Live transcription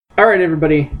All right,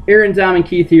 everybody. Aaron, Dom, and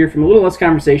Keith here from a Little Less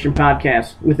Conversation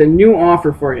podcast with a new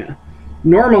offer for you.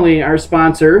 Normally, our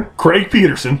sponsor, Craig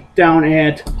Peterson, down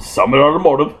at Summit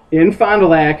Automotive in Fond du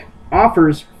Lac,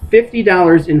 offers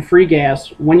 $50 in free gas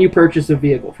when you purchase a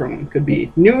vehicle from them. Could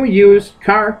be new, used,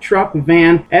 car, truck,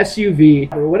 van,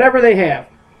 SUV, or whatever they have.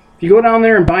 If you go down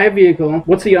there and buy a vehicle,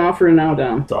 what's the offer now,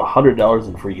 Dom? It's $100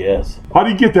 in free gas. How do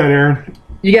you get that, Aaron?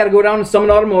 You got to go down to Summit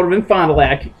Automotive in Fond du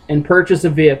Lac and purchase a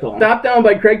vehicle. Stop down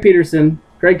by Craig Peterson.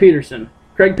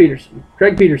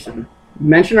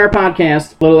 Mention our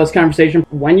podcast, Little Less Conversation,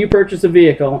 when you purchase a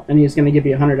vehicle, and he's going to give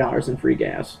you $100 in free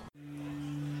gas.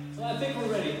 Well, I think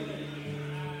we're ready.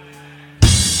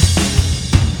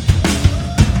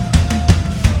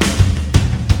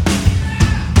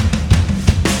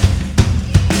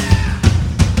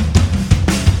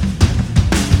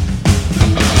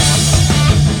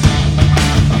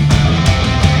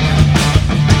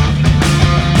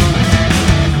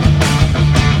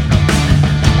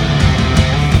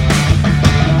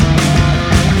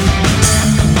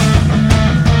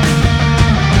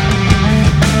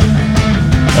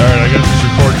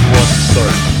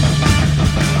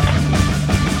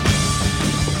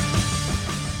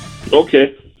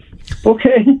 Okay.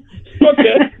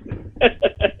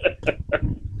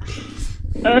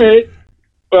 All right.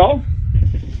 Well,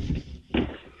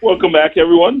 welcome back,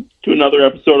 everyone, to another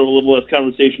episode of a Little Less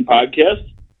Conversation podcast.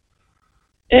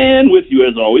 And with you,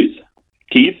 as always,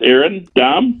 Keith, Aaron,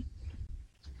 Dom.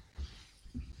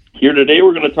 Here today,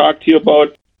 we're going to talk to you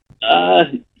about,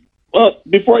 well,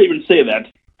 before I even say that,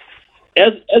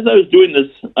 as I was doing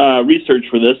this research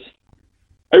for this,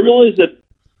 I realized that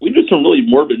we do some really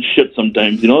morbid shit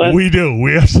sometimes, you know that? We do.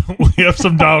 We have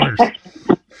some downers.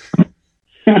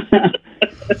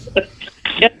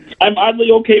 I'm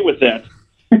oddly okay with that.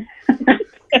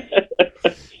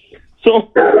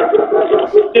 So,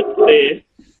 today,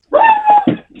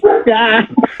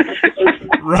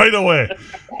 Right away.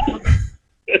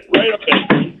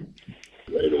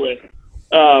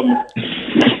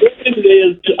 Today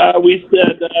is we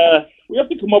said we have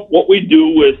to come up what we do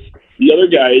with the other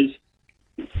guys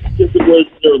if it was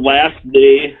their last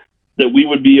day that we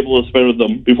would be able to spend with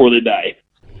them before they die.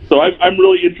 So I'm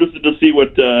really interested to see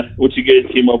what you guys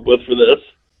came up with for this.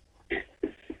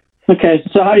 Okay,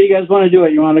 so how do you guys want to do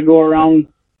it? You want to go around?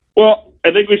 Well,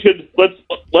 I think we should let's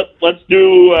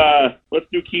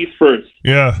do Keith first.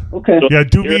 Yeah. Okay. So, Yeah,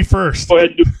 do me first. Go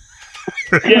ahead.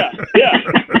 Yeah.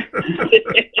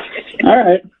 All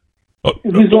right. Oh,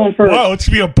 Who's going first? wow, it's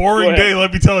going to be a boring Go day, ahead.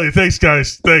 let me tell you. Thanks,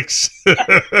 guys. Thanks.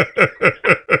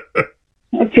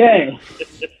 Okay.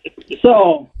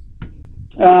 So,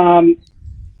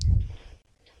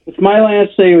 it's my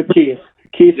last day with Keith.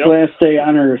 Keith's Yep. last day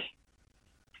on Earth.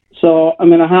 So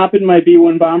I'm gonna hop in my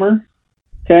B-1 bomber.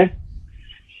 Okay.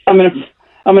 I'm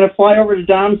gonna fly over to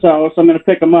Dom's house. I'm gonna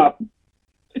pick him up.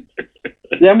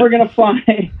 Then we're gonna fly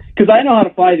because I know how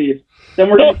to fly these. Then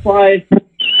we're gonna fly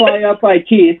up by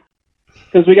Keith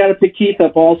because we got to pick Keith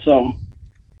up also.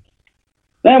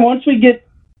 Then once we get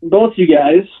both you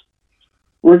guys,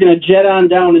 we're gonna jet on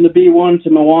down in the B-1 to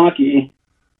Milwaukee,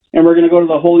 and we're gonna go to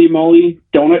the Holy Moly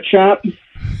Donut Shop.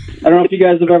 I don't know if you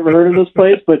guys have ever heard of this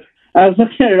place, but I was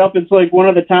looking it up. It's like one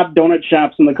of the top donut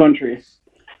shops in the country.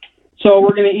 So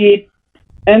we're going to eat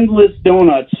endless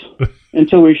donuts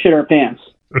until we shit our pants.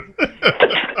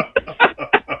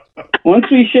 Once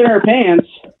we shit our pants,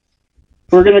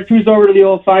 we're going to cruise over to the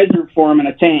old Pfizer Forum in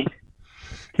a tank.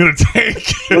 Gonna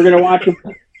take. We're going to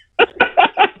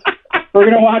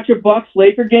watch a Bucks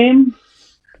Laker game,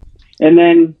 and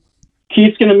then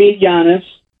Keith's going to meet Giannis.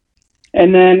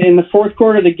 And then in the fourth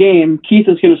quarter of the game, Keith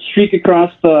is going to streak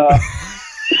across the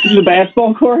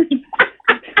basketball court,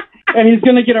 and he's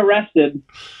going to get arrested.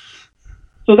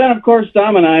 So then, of course,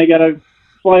 Dom and I got to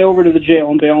fly over to the jail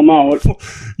and bail him out.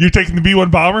 You're taking the B-1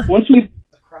 bomber? Once we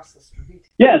across the street.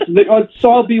 Yes, it's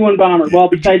all B-1 bomber. Well,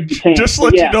 besides the tank. Just to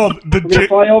let you know, we're going to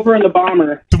fly over in the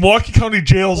bomber. the Milwaukee County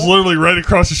Jail is literally right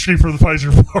across the street from the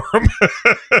Pfizer Forum.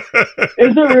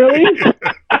 Is it really?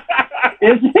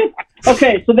 Is it?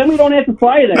 Okay, so then we don't have to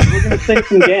fly there. We're going to save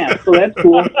some gas, so that's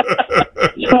cool.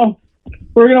 So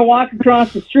we're going to walk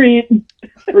across the street.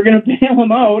 We're going to bail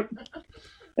him out.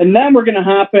 And then we're going to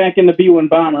hop back in the B-1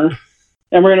 bomber.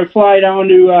 And we're going to fly down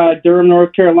to Durham,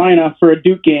 North Carolina for a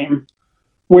Duke game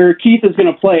where Keith is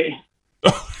going to play.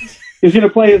 He's going to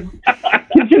play as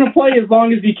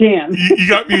long as he can. You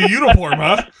got me a uniform,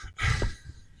 huh?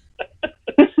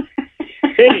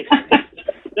 Hey,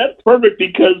 that's perfect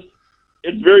because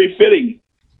it's very fitting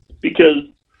because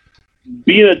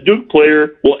being a Duke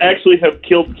player will actually have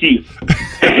killed Keith.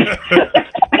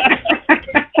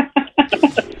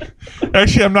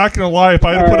 Actually, I'm not going to lie. If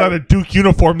I had to put on a Duke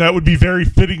uniform, that would be very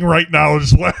fitting right now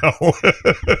as well.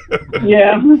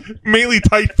 Yeah. Mainly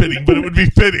tight fitting, but it would be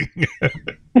fitting.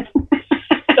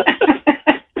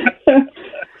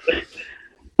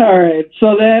 All right.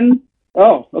 So then,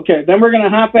 okay. Then we're going to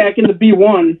hop back into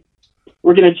B1.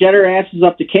 We're going to jet our asses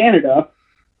up to Canada.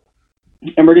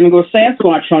 And we're going to go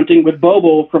Sasquatch hunting with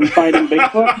Bobo from Finding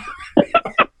Bigfoot.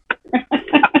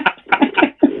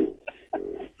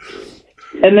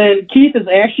 And then Keith is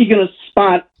actually going to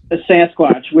spot a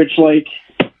Sasquatch, which, like,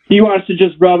 he wants to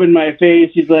just rub in my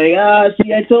face. He's like,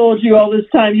 see, I told you all this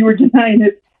time you were denying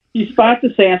it. He spots the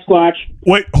Sasquatch.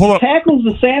 Wait, hold up. Tackles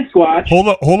the Sasquatch. Hold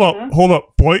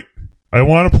up. Boy, I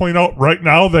want to point out right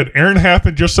now that Aaron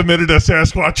Haffman just admitted that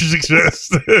Sasquatches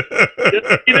exist.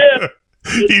 Yes, he did.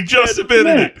 He just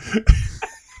admitted it.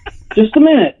 Just a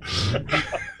minute.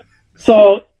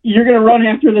 So you're going to run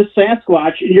after this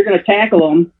Sasquatch, and you're going to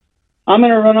tackle him. I'm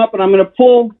going to run up, and I'm going to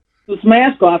pull this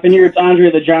mask off, and here it's Andre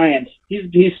the Giant.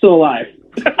 He's still alive.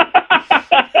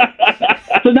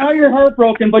 So now you're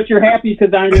heartbroken, but you're happy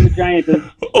because Andre the Giant is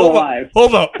still alive.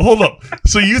 Hold up.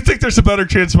 So you think there's a better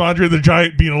chance of Andre the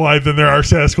Giant being alive than there are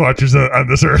Sasquatches on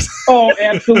this earth? Oh,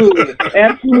 absolutely.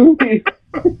 Absolutely.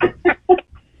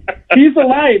 He's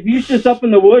alive. He's just up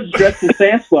in the woods dressed as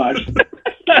Sasquatch.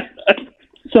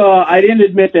 So I didn't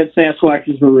admit that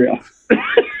Sasquatches were real.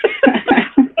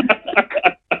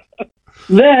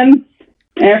 Then,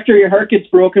 after your heart gets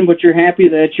broken, but you're happy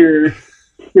that your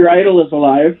idol is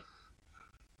alive,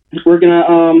 we're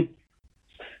gonna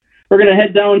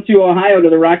head down to Ohio to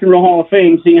the Rock and Roll Hall of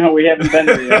Fame, seeing how we haven't been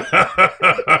there yet.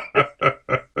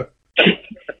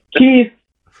 Keith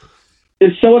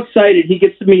is so excited he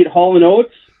gets to meet Hall &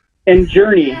 Oates and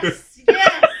Journey. Yes.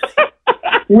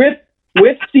 with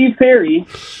Steve Perry,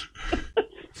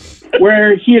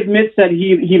 where he admits that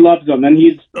he loves them, and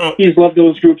he's loved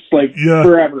those groups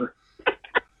forever.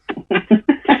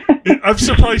 I'm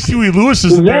surprised Huey Lewis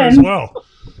is there as well.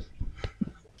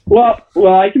 Well,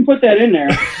 I can put that in there.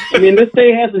 I mean, this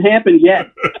day hasn't happened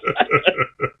yet.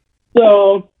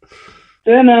 So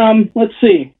then, let's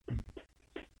see.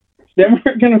 Then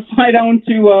we're gonna fly down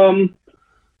to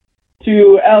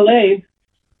LA,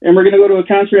 and we're gonna go to a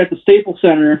concert at the Staples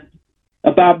Center,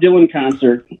 a Bob Dylan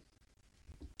concert,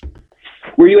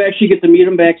 where you actually get to meet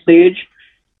him backstage,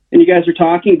 and you guys are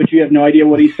talking, but you have no idea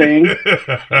what he's saying.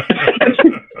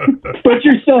 But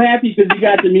you're still happy because you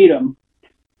got to meet him.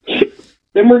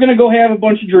 Then we're gonna go have a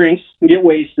bunch of drinks and get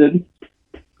wasted.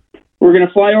 We're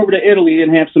gonna fly over to Italy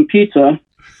and have some pizza.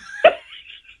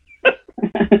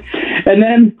 And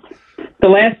then the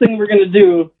last thing we're going to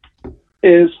do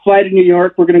is fly to New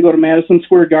York. We're going to go to Madison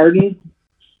Square Garden,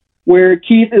 where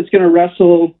Keith is going to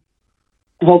wrestle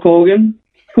Hulk Hogan,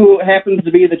 who happens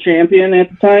to be the champion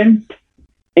at the time.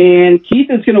 And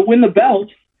Keith is going to win the belt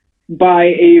by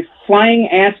a flying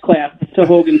ass clap to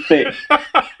Hogan's face.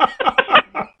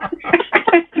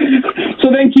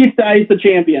 So then Keith dies the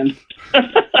champion.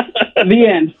 The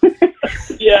end.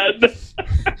 Yeah.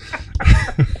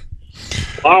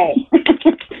 Wow.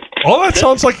 All that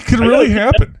sounds like it could really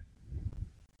happen.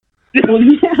 Well,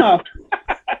 yeah.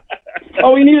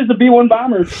 All we need is a B-1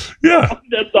 bomber. Yeah.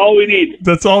 That's all we need.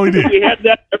 That's all we need. If we had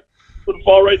that, it would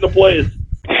fall right into place.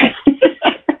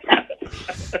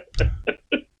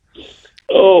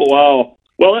 Oh, wow.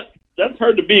 Well, that's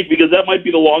hard to beat because that might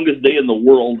be the longest day in the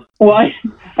world. Well,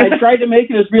 I tried to make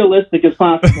it as realistic as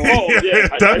possible. Oh, yeah.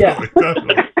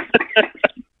 Definitely.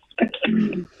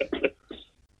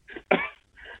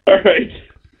 All right.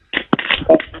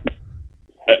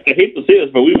 I hate to say this,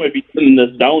 but we might be turning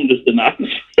this down just a notch.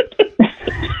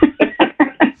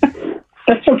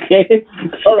 That's okay.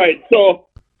 All right, so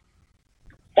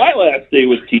my last day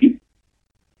with Keith,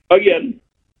 again,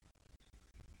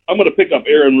 I'm going to pick up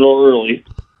Aaron real early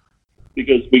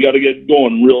because we got to get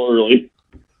going real early.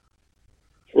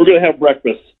 We're going to have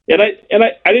breakfast. And I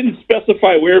didn't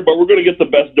specify where, but we're going to get the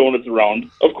best donuts around,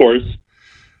 of course,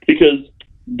 because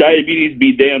diabetes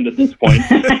be damned at this point.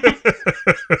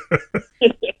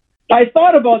 I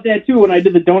thought about that too when I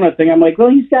did the donut thing. I'm like, well,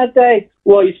 he's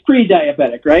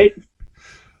pre-diabetic, right?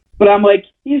 But I'm like,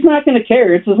 he's not going to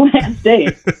care. It's his last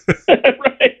day.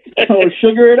 Right. So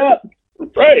sugar it up.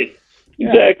 Right.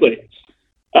 Exactly.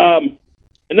 And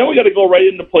then we got to go right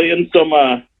into playing some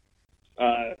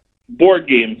board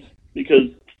games because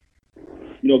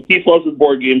Keith loves his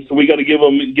board games, so we got to give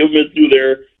him his due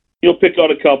there. He'll pick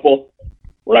out a couple.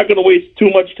 We're not going to waste too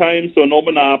much time, so no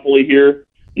Monopoly here,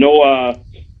 no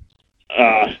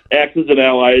Axis and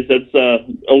Allies. That's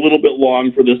a little bit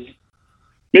long for this.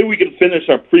 Maybe we can finish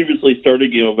our previously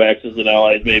started game of Axis and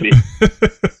Allies, maybe.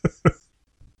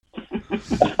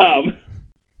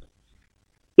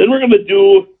 then we're going to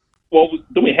do,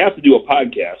 then we have to do a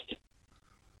podcast.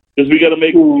 Because we got to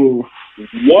make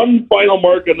one final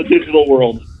mark on the digital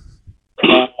world.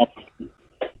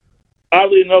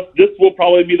 Oddly enough, this will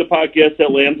probably be the podcast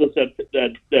that lands us at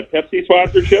that Pepsi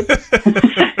sponsorship,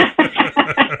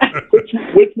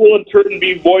 which will in turn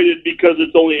be voided because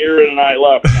it's only Aaron and I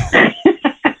left now.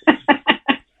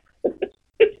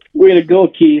 Way to go,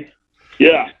 Keith.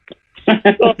 Yeah.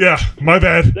 Yeah, my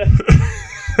bad.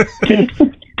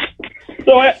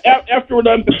 So after we're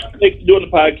done doing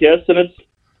the podcast, and it's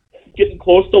getting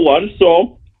close to lunch,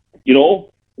 so,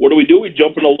 what do? We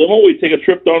jump in a limo, we take a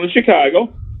trip down to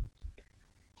Chicago.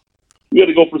 We got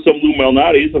to go for some Lou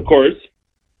Malnati's, of course.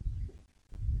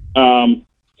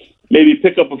 Maybe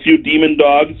pick up a few Demon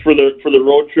Dogs for the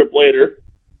road trip later.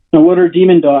 Now, what are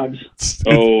Demon Dogs?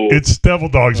 It's Devil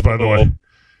Dogs, by the way.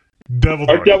 Devil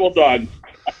Dogs.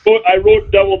 I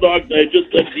wrote Devil Dogs, and I just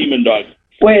said Demon Dogs.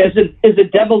 Wait, is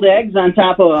it deviled eggs on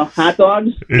top of hot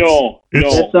dogs? No.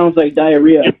 That sounds like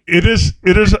diarrhea. It is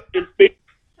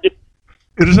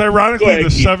ironically the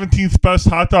 17th best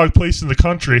hot dog place in the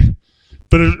country,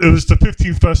 but it was the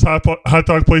 15th best hot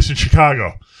dog place in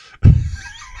Chicago.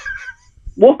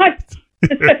 What?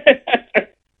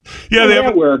 Yeah, they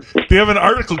have an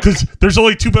article because there's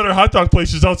only 2 better hot dog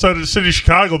places outside of the city of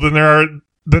Chicago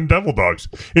than Devil Dogs.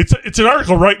 It's an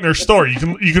article right in their store. You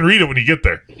can read it when you get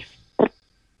there.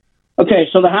 Okay,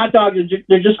 so the hot dogs,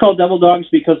 they're just called Devil Dogs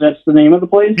because that's the name of the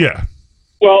place? Yeah.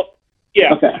 Well,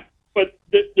 yeah. Okay. But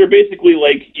they're basically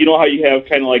like, how you have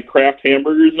kind of like craft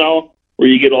hamburgers now, where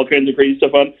you get all kinds of crazy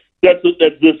stuff on? That's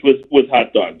this with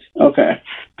hot dogs. Okay.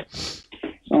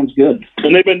 Sounds good.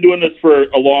 And they've been doing this for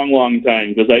a long, long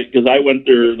time, because I went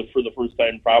there for the first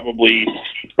time probably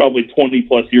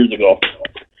 20-plus years ago.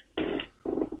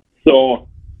 So,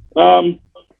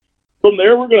 from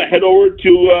there, we're going to head over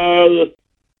to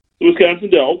the Wisconsin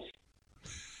Dells.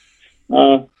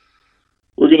 We're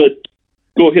going to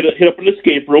go hit up an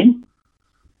escape room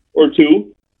or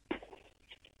two.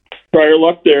 Try our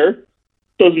luck there.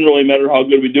 Doesn't really matter how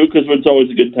good we do because it's always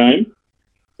a good time.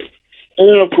 And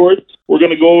then, of course, we're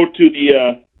going to go to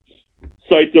the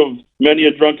site of many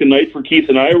a drunken night for Keith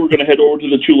and I. We're going to head over to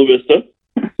the Chula Vista.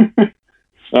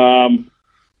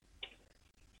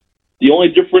 The only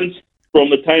difference from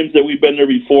the times that we've been there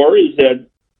before is that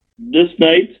this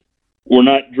night we're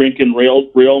not drinking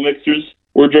rail mixers.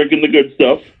 We're drinking the good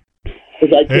stuff.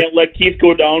 Because I can't let Keith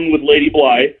go down with Lady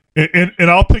Bly. And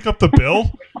I'll pick up the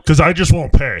bill because I just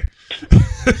won't pay.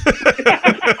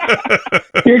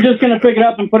 You're just going to pick it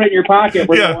up and put it in your pocket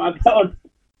when you walk out.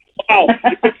 Wow.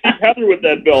 You could see Heather with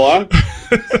that bill, huh?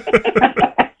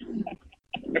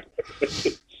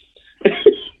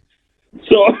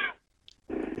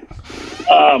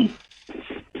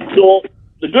 So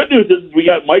the good news is we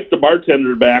got Mike the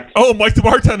bartender back. Oh, Mike the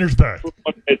bartender's back.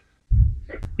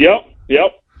 Yep.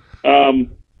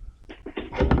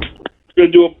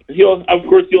 He'll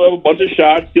have a bunch of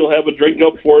shots. He'll have a drink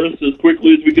up for us as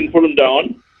quickly as we can put them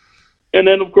down. And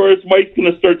then, of course, Mike's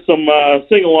going to start some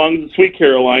sing-alongs of Sweet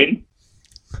Caroline.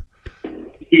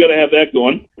 We got to have that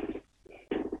going.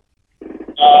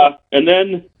 And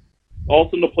then, all of a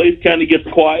sudden, the place kind of gets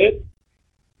quiet.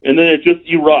 And then it just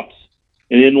erupts.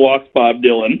 And in walks Bob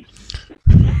Dylan.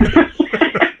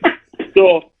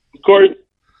 So, of course,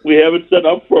 we have it set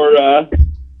up for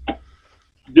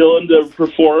Dylan to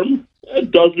perform a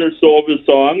dozen or so of his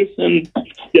songs and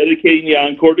dedicating the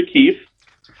encore to Keith.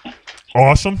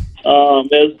 Awesome. Then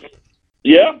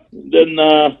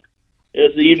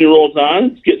as the evening rolls on,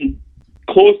 it's getting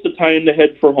close to time to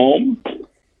head for home.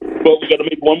 But we got to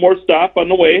make one more stop on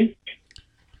the way.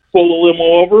 Pull the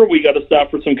limo over. We got to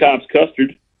stop for some Cobb's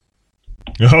custard.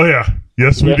 Oh yeah,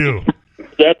 yes we do.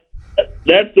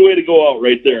 That's the way to go out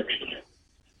right there.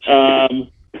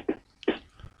 And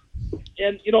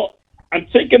I'm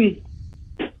thinking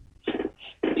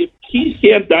if Keith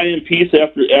can't die in peace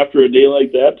after a day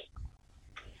like that,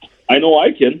 I know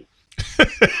I can.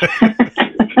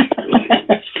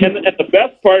 And the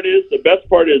best part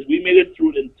is we made it through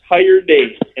an entire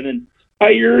day,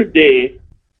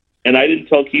 and I didn't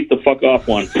tell Keith to fuck off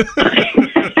once.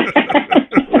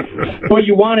 Well,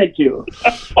 you wanted to.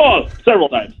 Oh, several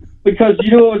times. Because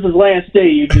you knew it was his last day,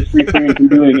 you just refrained from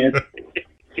doing it.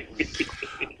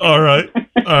 All right.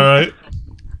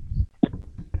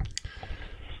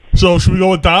 So, should we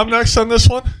go with Dom next on this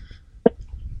one?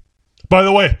 By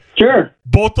the way, sure.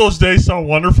 Both those days sound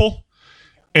wonderful,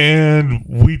 and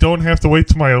we don't have to wait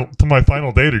to my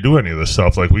final day to do any of this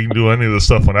stuff. Like, we can do any of this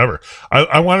stuff whenever.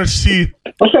 I want to see.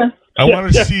 Okay. I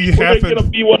want to see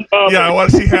Happen. Yeah, I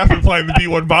want to see Happen flying the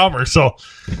B-1 bomber. So.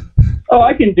 Oh,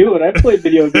 I can do it. I played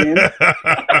video games.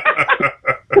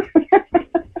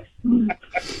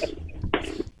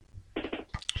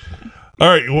 All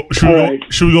right. Well,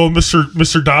 should we go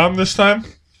Mr. Dom this time?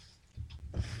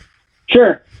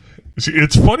 Sure. See,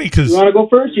 it's funny because You want to go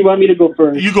first? You want me to go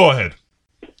first? you go ahead.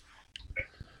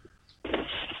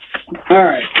 All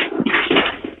right.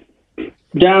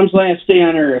 Dom's last day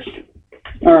on Earth.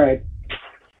 All right.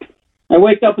 I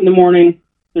wake up in the morning.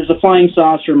 There's a flying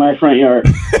saucer in my front yard.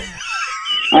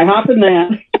 I hop in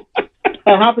that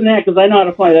because I know how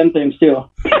to fly them things too.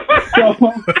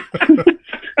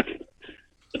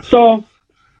 So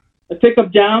I pick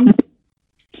up Dom.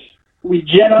 We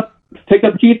jet up, pick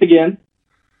up Keith again.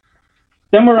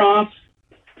 Then we're off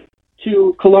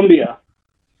to Colombia,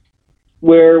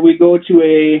 where we go to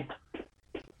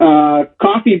a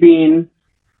coffee bean.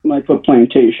 Might put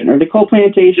plantation. Are they called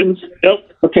plantations?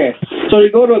 Yep. Okay, so we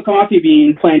go to a coffee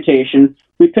bean plantation.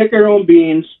 We pick our own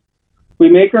beans. We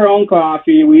make our own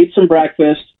coffee. We eat some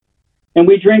breakfast, and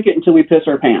we drink it until we piss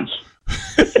our pants.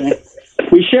 Okay?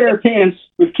 We shit our pants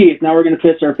with Keith. Now we're going to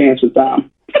piss our pants with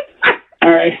Dom. All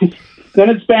right.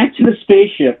 Then it's back to the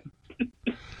spaceship.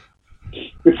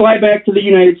 We fly back to the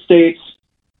United States,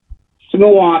 to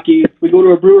Milwaukee. We go to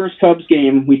a Brewers-Cubs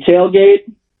game. We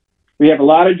tailgate. We have a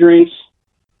lot of drinks.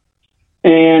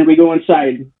 And we go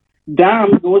inside.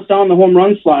 Dom goes down the home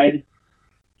run slide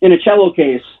in a cello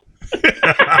case.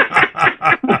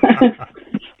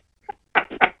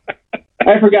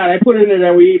 I forgot. I put in there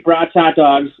that we eat brats, hot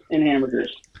dogs, and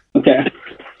hamburgers. Okay.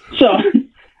 So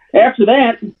after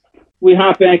that, we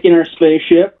hop back in our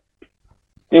spaceship,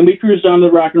 and we cruise down to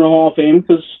the Rock and Roll Hall of Fame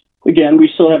because, again, we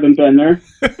still haven't been there.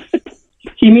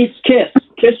 He meets Kiss.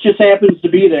 Kiss just happens to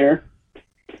be there.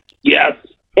 Yes.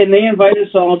 And they invite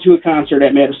us all to a concert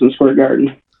at Madison Square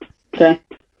Garden. Okay?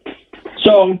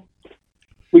 So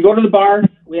we go to the bar.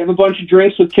 We have a bunch of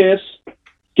drinks with Kiss.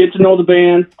 Get to know the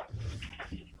band.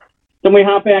 Then we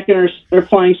hop back in our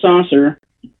flying saucer,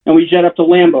 and we jet up to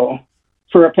Lambeau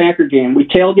for a Packer game. We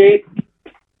tailgate,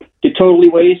 get totally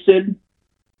wasted.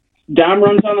 Dom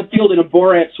runs on the field in a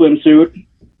Borat swimsuit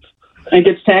and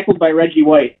gets tackled by Reggie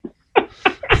White.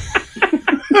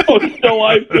 Oh, he's still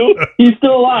alive, too? He's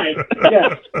still alive,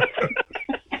 yes.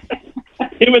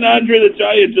 Him and Andre the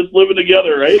Giant just living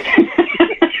together, right?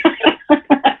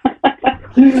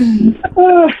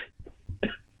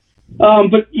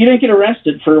 But you didn't get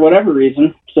arrested for whatever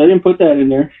reason, so I didn't put that in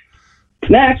there.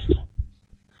 Next,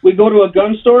 we go to a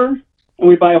gun store, and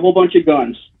we buy a whole bunch of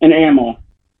guns and ammo.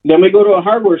 Then we go to a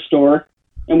hardware store,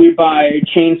 and we buy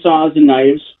chainsaws and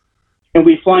knives, and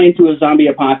we fly into a zombie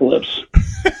apocalypse,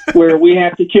 where we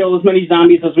have to kill as many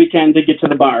zombies as we can to get to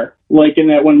the bar, like in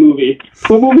that one movie.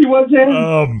 What movie was it?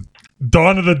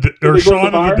 Shaun of the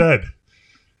Dead.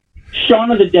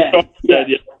 Shaun of the Dead. Yeah.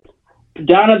 Yeah.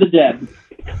 Dawn of the Dead.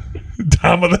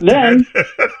 Dom of the Then,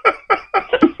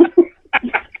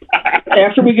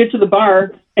 after we get to the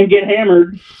bar and get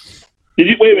hammered...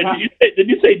 Wait a minute, did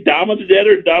you say Dom of the Dead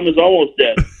or Dom is almost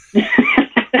dead?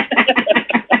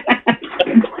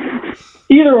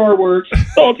 Either or works.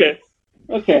 Oh, okay.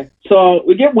 Okay, so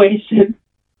we get wasted.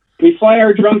 We fly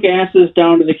our drunk asses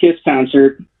down to the Kiss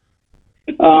concert,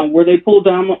 where they pull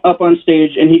Dom up on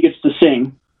stage and he gets to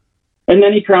sing. And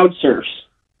then he crowd surfs.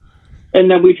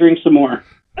 And then we drink some more.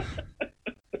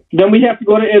 Then we have to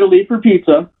go to Italy for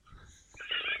pizza.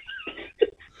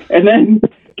 And then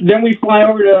we fly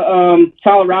over to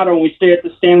Colorado and we stay at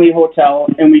the Stanley Hotel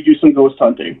and we do some ghost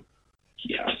hunting.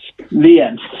 Yes. The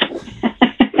end.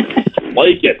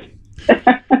 Like it.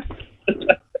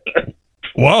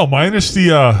 Wow, minus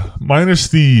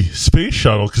the space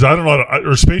shuttle because I don't know how to,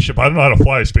 or spaceship. I don't know how to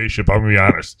fly a spaceship. I'm gonna be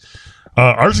honest.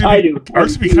 Ours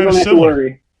would be kind of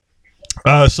similar.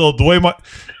 So the way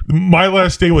my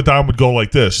last day with Dom would go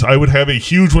like this: I would have a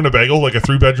huge Winnebago, like a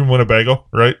 3-bedroom Winnebago,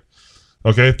 right?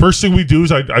 Okay. First thing we do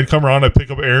is I'd come around, I'd pick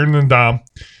up Aaron and Dom,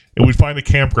 and we'd find a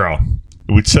campground,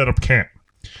 and we'd set up camp,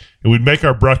 and we'd make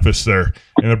our breakfast there,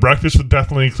 and the breakfast would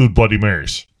definitely include Bloody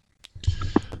Marys.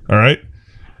 All right.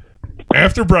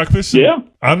 After breakfast, yeah.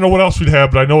 I don't know what else we'd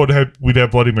have, but I know we'd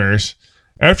have Bloody Marys.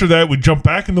 After that, we'd jump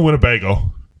back in the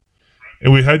Winnebago,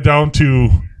 and we'd head down to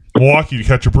Milwaukee to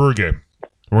catch a Brewer game.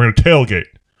 And we're going to tailgate.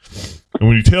 And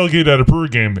when you tailgate at a Brewer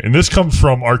game, and this comes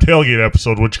from our tailgate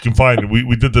episode, which you can find,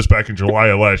 we did this back in July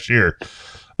of last year,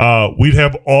 we'd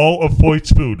have all of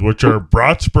Foyt's food, which are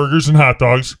brats, burgers, and hot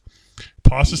dogs,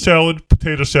 pasta salad,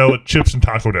 potato salad, chips, and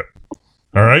taco dip.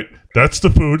 All right? That's the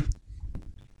food.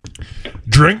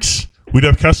 Drinks, we'd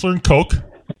have Kessler and Coke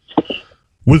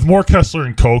with more Kessler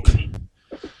and Coke.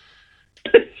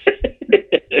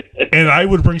 And I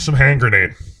would bring some hand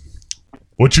grenade,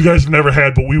 which you guys have never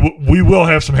had, but we will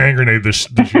have some hand grenade this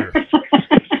year.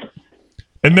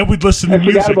 And then we'd listen to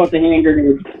music. I forgot about the hand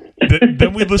grenade.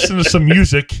 Then we'd listen to some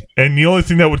music, and the only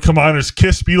thing that would come on is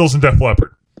Kiss, Beatles, and Def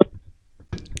Leppard.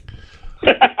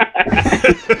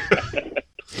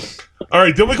 All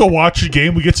right, then we go watch the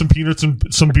game. We get some peanuts and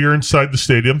some beer inside the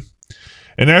stadium.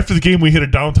 And after the game, we hit a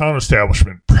downtown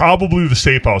establishment, probably the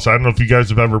Safe House. I don't know if you guys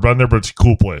have ever been there, but it's a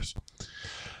cool place.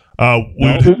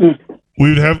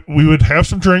 We would have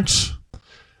some drinks,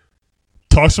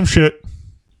 talk some shit,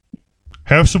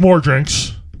 have some more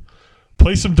drinks,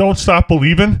 play some Don't Stop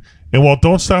Believin', and while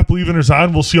Don't Stop Believin' is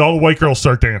on, we'll see all the white girls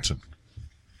start dancing.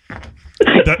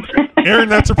 Aaron,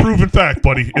 that's a proven fact,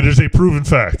 buddy. It is a proven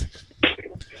fact.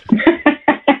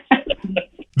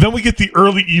 Then we get the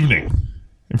early evening.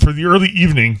 And for the early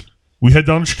evening, we head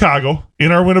down to Chicago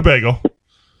in our Winnebago.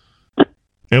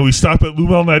 And we stop at Lou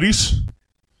Malnetti's.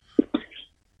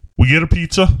 We get a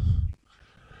pizza.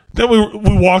 Then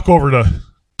we walk over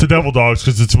to Devil Dogs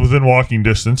because it's within walking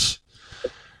distance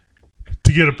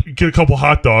to get a couple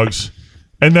hot dogs.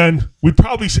 And then we'd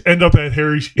probably end up at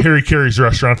Harry Carey's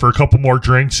restaurant for a couple more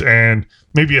drinks and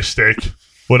maybe a steak,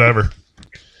 whatever.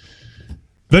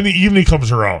 Then the evening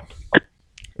comes around.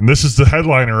 And this is the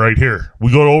headliner right here.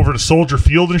 We go over to Soldier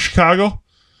Field in Chicago.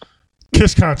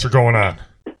 Kiss concert going on.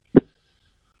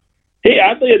 Hey,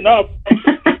 oddly enough,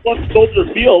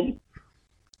 Soldier Field,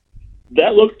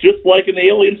 that looks just like an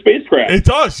alien spacecraft. It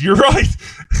does. You're right.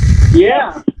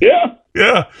 Yeah. Yeah.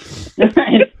 Yeah.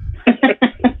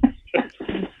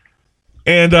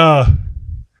 And,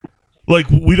 like,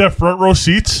 we'd have front row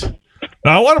seats.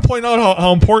 Now, I want to point out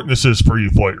how important this is for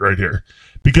you, Floyd, right here.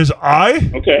 Because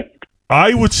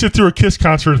I would sit through a Kiss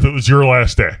concert if it was your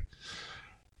last day.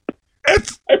 I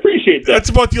appreciate that. That's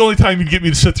about the only time you'd get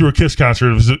me to sit through a Kiss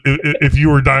concert if you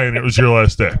were dying, it was your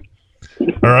last day.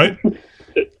 All right?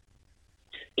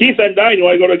 Keith, I'm dying. You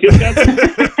want to go to a Kiss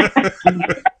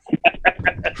concert?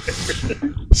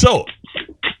 So,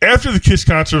 after the Kiss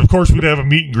concert, of course, we'd have a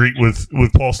meet and greet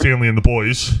with Paul Stanley and the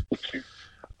boys.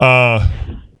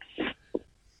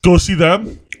 Go see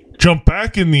them. Jump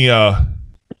back in the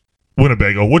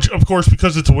Winnebago, which, of course,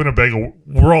 because it's a Winnebago,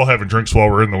 we're all having drinks while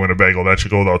we're in the Winnebago. That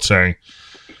should go without saying.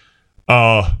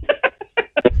 Are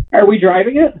we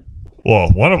driving it? Well,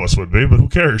 one of us would be, but who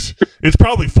cares? It's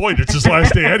probably Floyd. It's his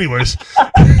last day anyways.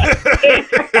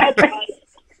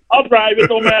 I'll drive. It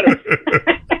don't matter.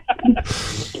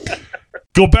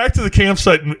 Go back to the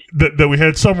campsite that we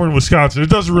had somewhere in Wisconsin. It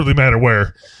doesn't really matter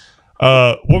where.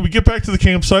 When we get back to the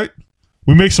campsite,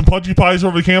 we make some pudgy pies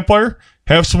over the campfire,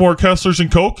 have some more Kesslers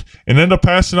and Coke, and end up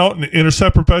passing out in a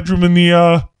separate bedroom in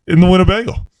the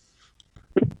Winnebago.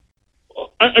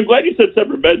 I'm glad you said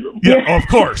separate bedroom. Yeah, of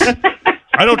course.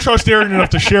 I don't trust Aaron enough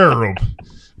to share a room.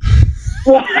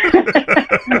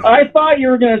 I thought you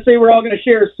were going to say we're all going to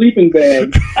share a sleeping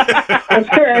bag. That's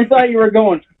where I thought you were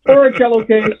going. Or a cello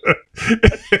case.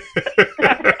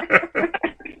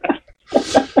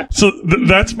 So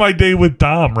that's my day with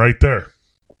Dom right there.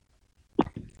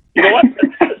 You know what?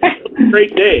 That's a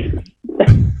great day.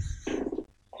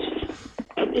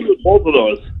 I've been with both of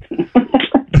those.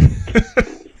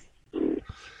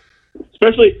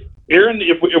 Especially, Aaron,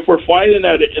 if we're flying in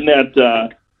that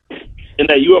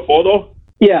UFO though.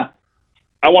 Yeah.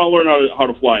 I want to learn how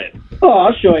to fly it. Oh,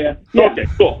 I'll show you. Yeah. Okay,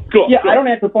 cool. Yeah, cool. I don't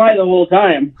have to fly the whole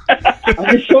time.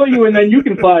 I'll just show you, and then you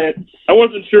can fly it. I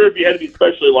wasn't sure if you had to be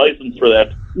specially licensed for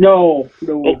that. No.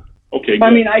 Oh, okay, good.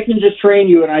 I mean, I can just train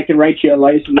you, and I can write you a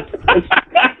license.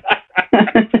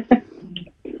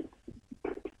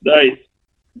 Nice.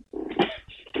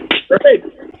 All right.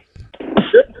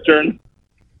 Your turn.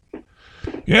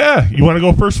 Yeah, you want to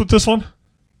go first with this one?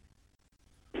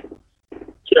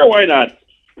 Sure, why not?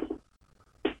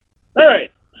 All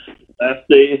right. Last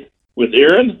day with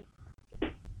Aaron.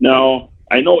 Now,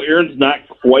 I know Aaron's not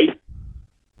quite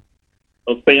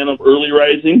a fan of early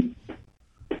rising,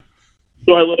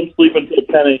 so I let him sleep until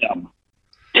 10 a.m.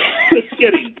 Just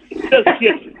kidding. 10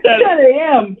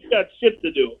 a.m.? You got shit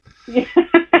to do. Yeah.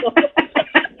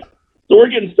 So we're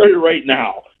getting started right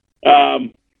now.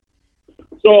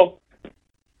 So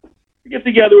we get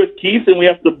together with Keith, and we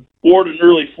have to board an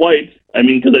early flight. I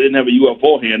mean, because I didn't have a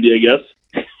UFO handy, I guess.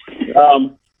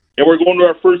 And we're going to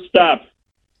our first stop,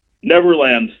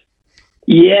 Neverland.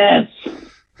 Yes.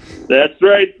 That's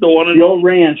right. The old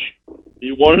ranch.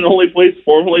 The one and only place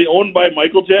formerly owned by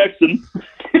Michael Jackson.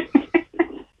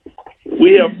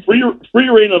 We have free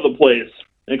reign of the place.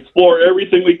 Explore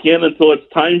everything we can until it's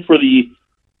time for the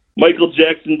Michael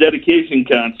Jackson dedication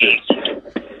concert.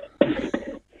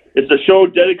 It's a show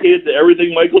dedicated to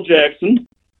everything Michael Jackson,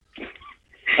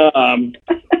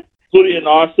 including an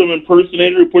awesome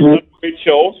impersonator who puts on a great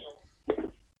show,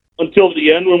 until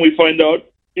the end when we find out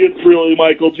it's really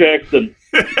Michael Jackson.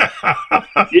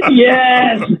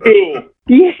 Yes.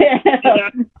 Yeah.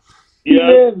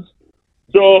 Yeah.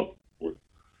 So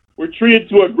we're treated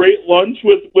to a great lunch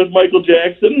with Michael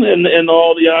Jackson and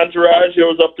all the entourage that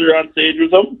was up there on stage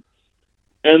with him.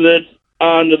 And then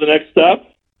on to the next stop.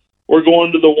 We're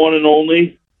going to the one and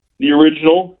only, the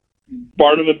original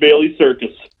Barnum and Bailey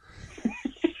Circus.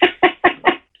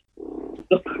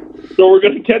 So we're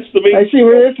going to catch the main. I see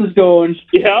where this is going.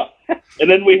 Yeah, and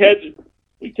then we catch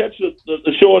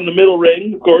the show in the middle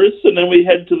ring, of course, and then we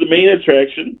head to the main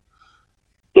attraction,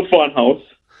 the Fun House.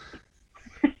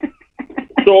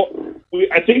 So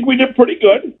I think we did pretty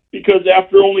good because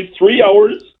after only 3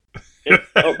 hours, and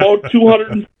about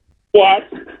 200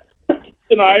 watts,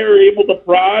 and I are able to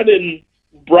prod and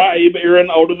bribe Aaron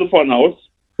out of the Fun House.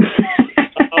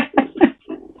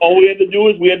 All we had to do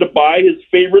is we had to buy his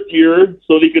favorite mirror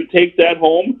so that he could take that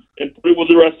home and put it with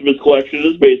the rest of his collection in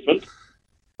his basement.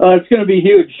 It's going to be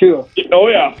huge, too. Oh,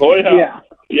 yeah. Oh, yeah.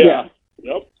 Yeah.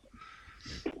 Yep.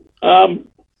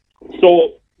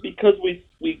 So because we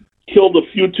killed a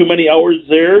few too many hours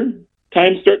there,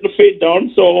 time's starting to fade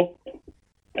down. So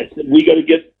I said we got to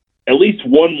get at least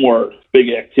one more big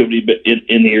activity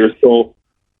in here. So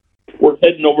we're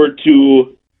heading over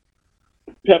to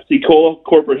Pepsi Cola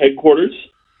corporate headquarters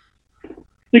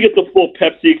to get the full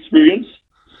Pepsi experience,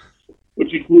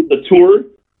 which includes a tour,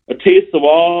 a taste of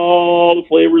all the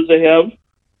flavors they have,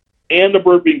 and a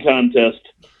burping contest,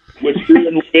 which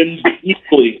Aaron wins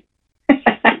equally.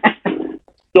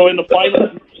 So in the final,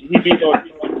 he beat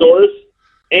Doris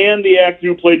and the actor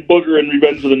who played Booger in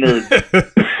Revenge of the Nerds.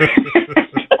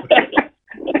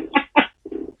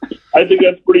 I think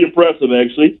that's pretty impressive,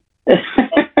 actually.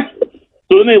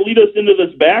 So then they lead us into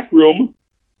this back room,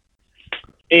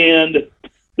 and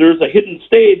there's a hidden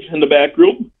stage in the back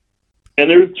room, and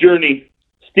there's Journey,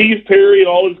 Steve Perry in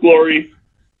all his glory.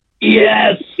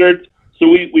 Yes. So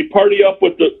we party up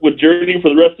with Journey for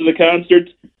the rest of the concert.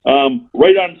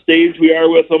 Right on stage we are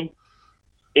with him,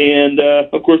 and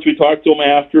of course we talk to him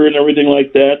after and everything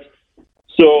like that.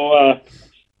 So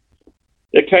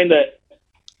it kind of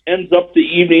ends up the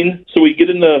evening. So we get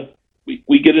in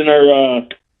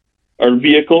our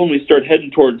vehicle and we start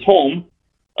heading towards home.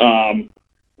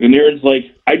 And Aaron's like,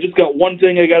 I just got one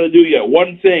thing I got to do yet.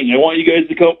 One thing. I want you guys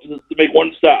to come to make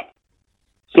one stop.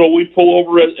 So we pull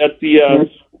over at the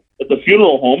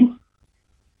funeral home,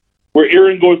 where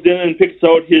Aaron goes in and picks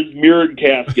out his mirrored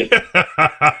casket,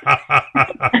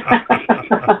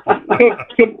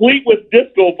 complete with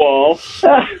disco ball.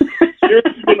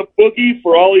 Aaron's gonna boogie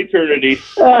for all eternity,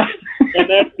 and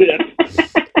that's it.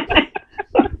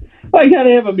 I gotta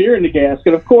have a mirror in the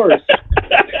casket, of course.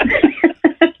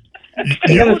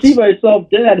 I gotta see myself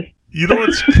dead. You know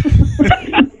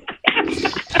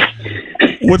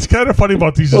what's kind of funny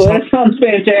about these? That sounds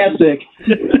fantastic.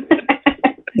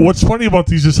 What's funny about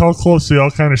these is how close they all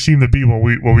kind of seem to be when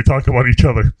we talk about each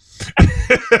other.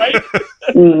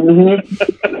 Mm-hmm.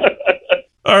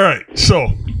 All right, so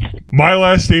my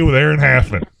last day with Aaron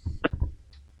Halfman.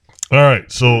 All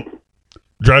right, so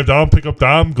drive down, pick up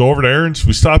Dom, go over to Aaron's.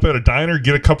 We stop at a diner,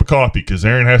 get a cup of coffee because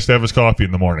Aaron has to have his coffee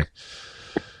in the morning.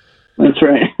 That's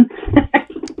right.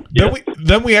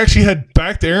 Then we actually head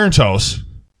back to Aaron's house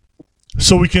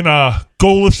so we can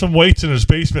go lift some weights in his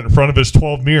basement in front of his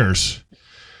 12 mirrors.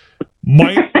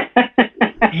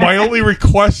 My only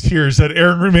request here is that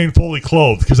Aaron remain fully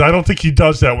clothed because I don't think he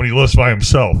does that when he lifts by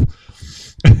himself.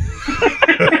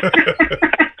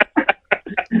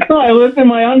 Oh, I lift in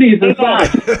my undies and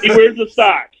socks. He wears a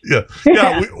sock. Yeah.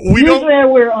 We Usually know. I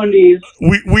wear undies.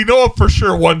 We know for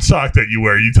sure one sock that you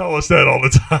wear. You tell us that all the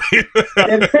time.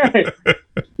 That's right.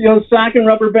 Sock and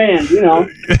rubber band.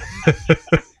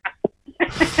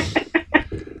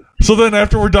 So then,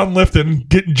 after we're done lifting,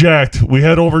 getting jacked, we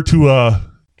head over to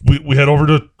we head over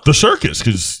to the circus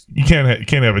because you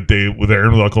can't have a day with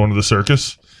Aaron without going to the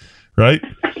circus, right?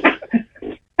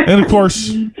 And of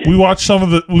course, we watch some of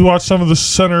the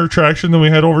center attraction. Then we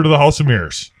head over to the House of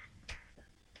Mirrors,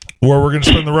 where we're going to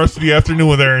spend the rest of the afternoon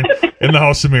with Aaron in the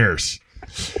House of Mirrors.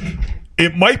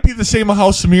 It might be the same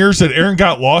House of Mirrors that Aaron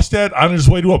got lost at on his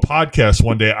way to a podcast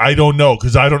one day. I don't know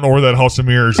because I don't know where that House of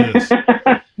Mirrors is.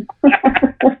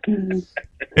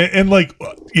 and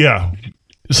yeah.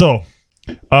 So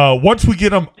once we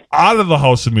get him out of the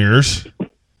House of Mirrors,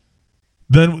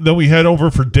 then we head over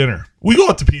for dinner. We go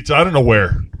out to pizza. I don't know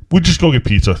where. We just go get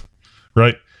pizza,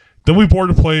 right? Then we board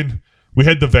a plane. We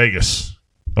head to Vegas.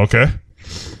 Okay.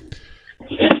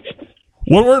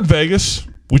 When we're in Vegas,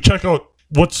 we check out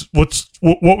what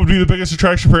would be the biggest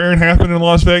attraction for Aaron Halfman in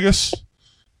Las Vegas?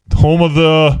 Home of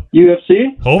the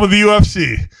UFC. Home of the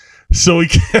UFC. So we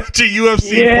catch a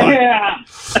UFC fight.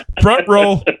 Front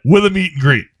row with a meet and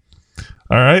greet.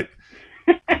 All right.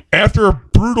 After a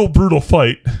brutal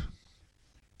fight,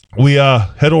 we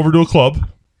head over to a club,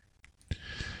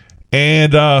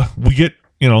 and we get,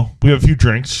 we have a few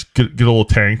drinks, get a little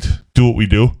tanked, do what we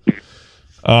do.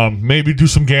 Maybe do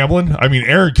some gambling. I mean,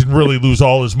 Aaron can really lose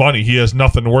all his money. He has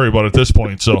nothing to worry about at this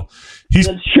point. So that's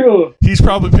true. He's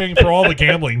probably paying for all the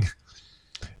gambling.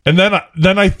 And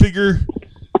then I figure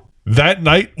that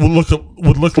night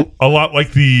would look a lot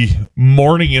like the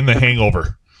morning in The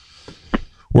Hangover,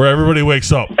 where everybody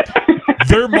wakes up.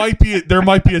 There might be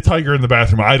a tiger in the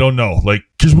bathroom. I don't know,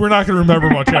 because we're not going to remember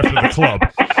much after the club.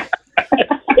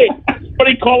 Hey,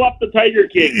 somebody call up the Tiger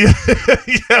King.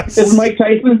 Yes. Is Mike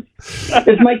Tyson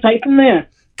there?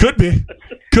 Could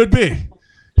be.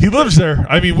 He lives there.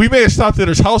 I mean, we may have stopped at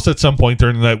his house at some point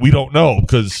during the night. We don't know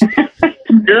because.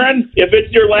 Aaron, if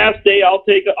it's your last day, I'll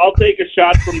take a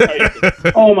shot from Tyson.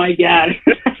 Oh my God!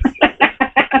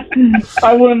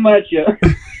 I wouldn't let you.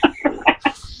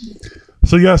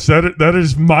 So yes, that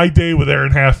is my day with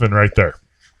Aaron Halfman right there.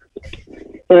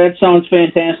 That sounds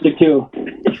fantastic too.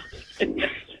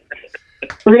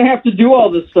 We're gonna have to do all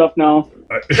this stuff now.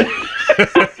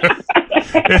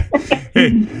 Hey,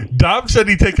 Dom said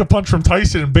he'd take a punch from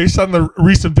Tyson, and based on the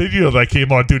recent video that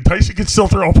came on, dude, Tyson can still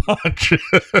throw a punch.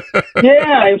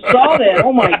 Yeah, I saw that.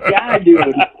 Oh my God,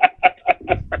 dude.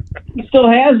 He still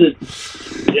has it.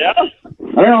 Yeah? I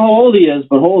don't know how old he is,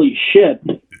 but holy shit.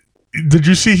 Did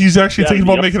you see he's actually thinking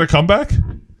about making a comeback?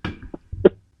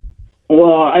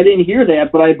 Well, I didn't hear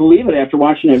that, but I believe it after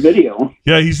watching that video.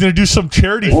 Yeah, he's going to do some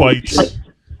charity fights. Shit.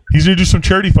 He's going to do some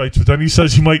charity fights, but then he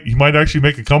says he might actually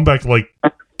make a comeback,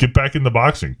 get back into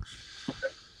boxing.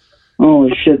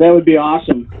 Holy shit, that would be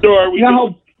awesome. So are we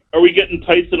getting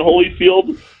Tyson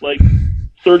Holyfield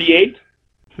 38?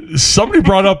 Somebody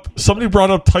brought up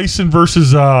Tyson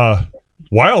versus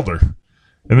Wilder,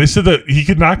 and they said that he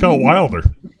could knock out Wilder.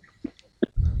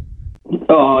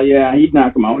 Oh yeah, he'd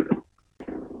knock him out.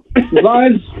 As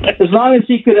long as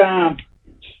he could, as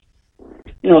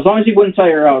long as he wouldn't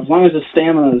tire out, as long as his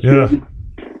stamina is good,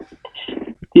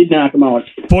 he'd knock him out.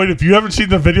 Boyd, if you haven't seen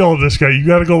the video of this guy, you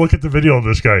got to go look at the video of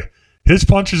this guy. His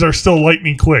punches are still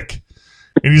lightning quick,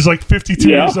 and he's 52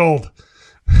 years old.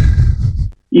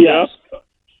 Yes.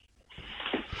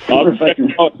 I'll check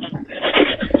him out.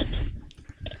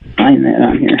 Find that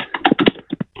on here.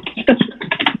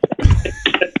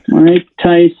 Mike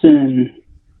Tyson.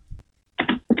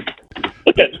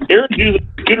 Look at Aaron using the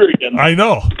computer again. I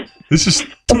know. This is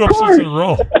 2 episodes in a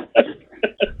row.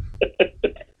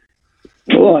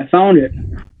 Oh, I found it.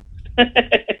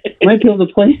 Might be able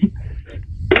to play.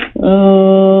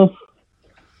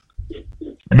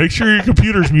 Make sure your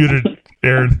computer's muted,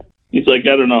 Aaron. He's like,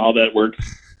 I don't know how that works.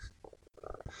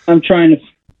 I'm trying to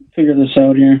figure this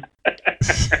out here.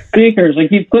 Speakers, I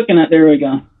keep clicking it. There we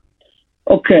go.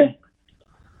 Okay.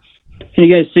 Can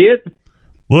you guys see it? A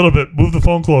little bit. Move the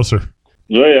phone closer.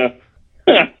 Oh, yeah.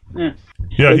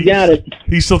 Yeah, we got it.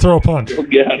 He still throw a punch. Oh,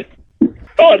 God.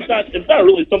 Oh, it's not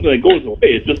really something that goes away.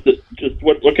 It's just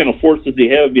what kind of force does he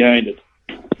have behind it?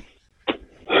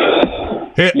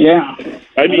 Hey, Yeah.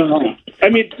 I mean,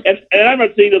 and I'm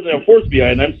not saying he doesn't have force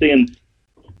behind it. I'm saying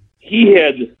he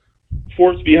had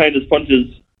force behind his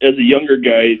punches as a younger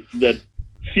guy that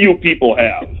few people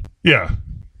have. Yeah.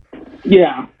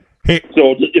 Yeah. Hey.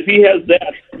 So if he has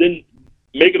that, then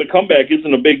making a comeback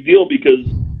isn't a big deal because,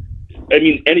 I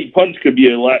mean, any punch could be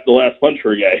the last punch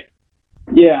for a guy.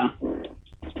 Yeah.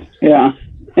 Yeah.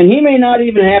 And he may not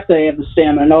even have to have the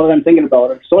stamina. Now that I'm thinking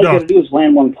about it. So all you got to do is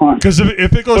land one punch. Because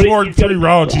if it goes more than 3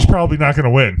 rounds, he's probably not going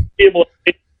to win.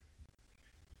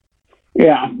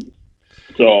 Yeah.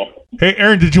 So. Hey,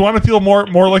 Aaron, did you want to feel more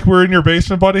like we're in your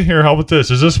basement, buddy? Here, how about this?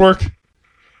 Does this work?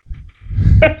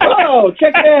 Oh,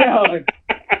 check that out.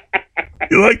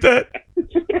 You like that?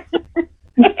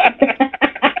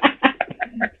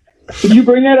 Did you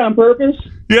bring that on purpose?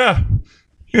 Yeah.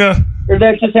 Yeah. Or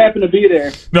that just happened to be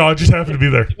there? No, it just happened to be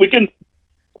there. We can.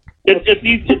 It's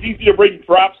easy to bring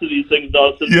props to these things,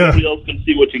 though, since nobody else can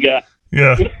see what you got.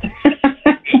 Yeah.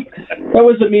 That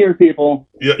was a mirror, people.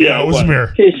 Yeah, it was a mirror.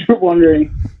 In case you're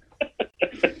wondering.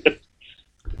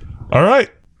 All right.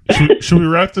 Should we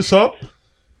wrap this up?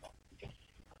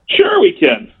 Sure, we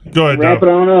can. Go ahead, Wrap it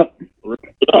on up.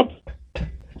 Wrap it up.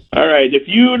 All right. If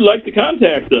you'd like to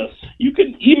contact us, you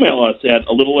can email us at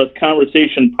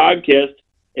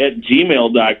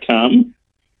alittlessconversationpodcast@gmail.com.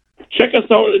 Check us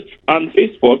out on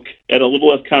Facebook at A Little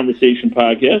Less Conversation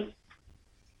Podcast.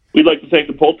 We'd like to thank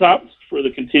the Pull Tops for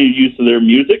the continued use of their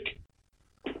music.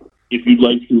 If you'd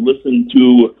like to listen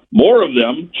to more of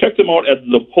them, check them out at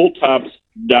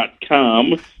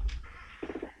thepulltops.com.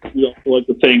 We'd also like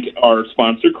to thank our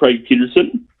sponsor, Craig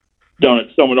Peterson, down at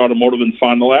Summit Automotive in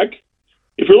Fond du Lac.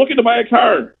 If you're looking to buy a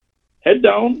car, head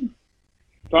down,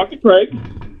 talk to Craig.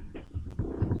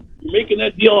 You're making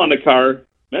that deal on the car.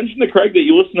 Mention to Craig that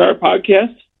you listen to our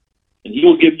podcast, and he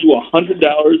will give you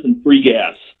 $100 in free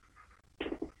gas.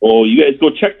 Oh, you guys go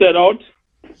check that out.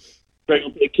 Craig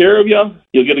will take care of you.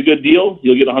 You'll get a good deal.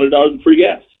 You'll get $100 in free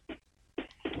gas.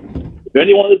 If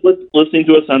anyone is listening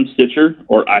to us on Stitcher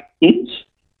or iTunes,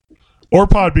 or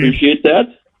Podbean, appreciate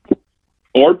that.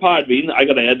 Or Podbean, I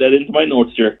got to add that into my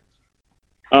notes here.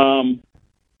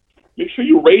 Make sure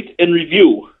you rate and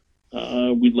review.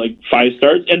 We'd like 5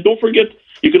 stars, and don't forget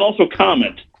you can also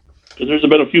comment, because there's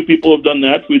been a few people who have done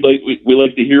that. We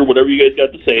like to hear whatever you guys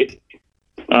got to say.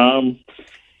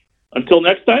 Until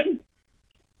next time,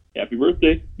 happy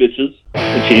birthday, bitches.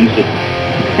 I changed it.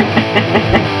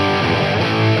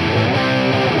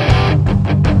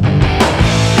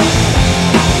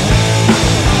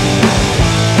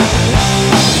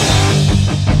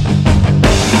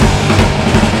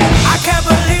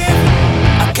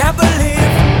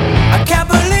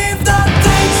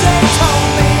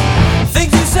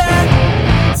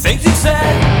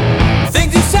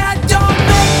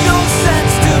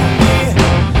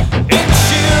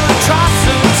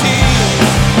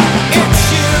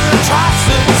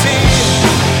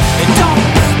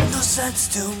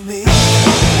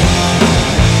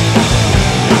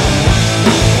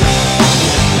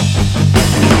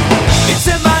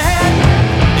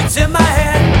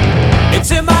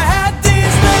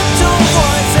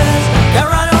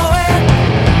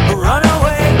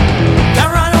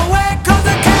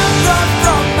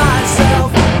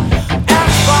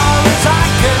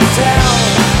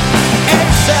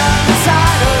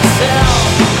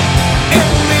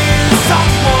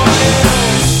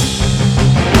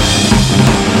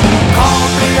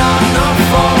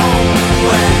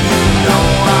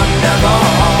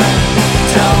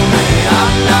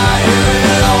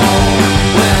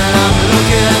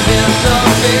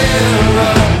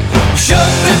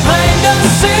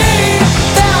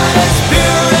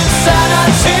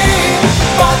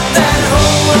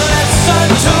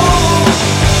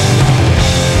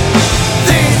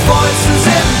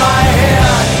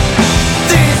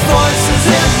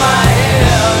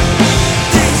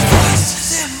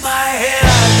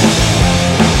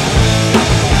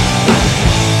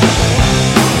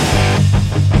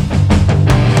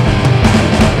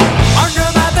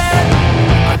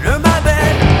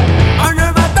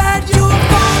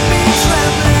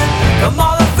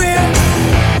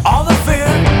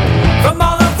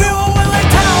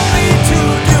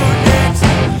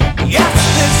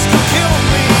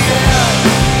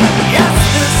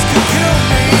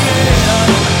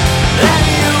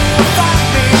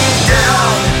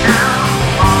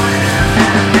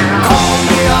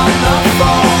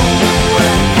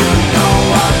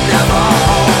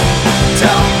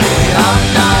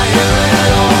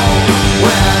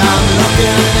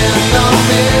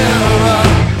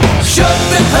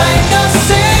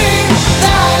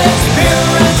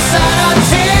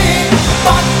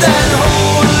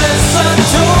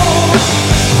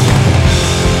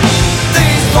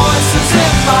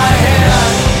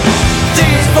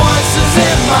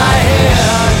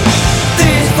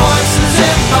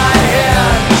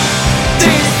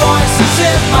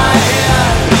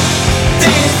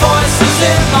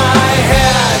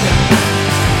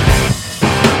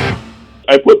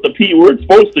 I put the P where it's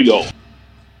supposed to go.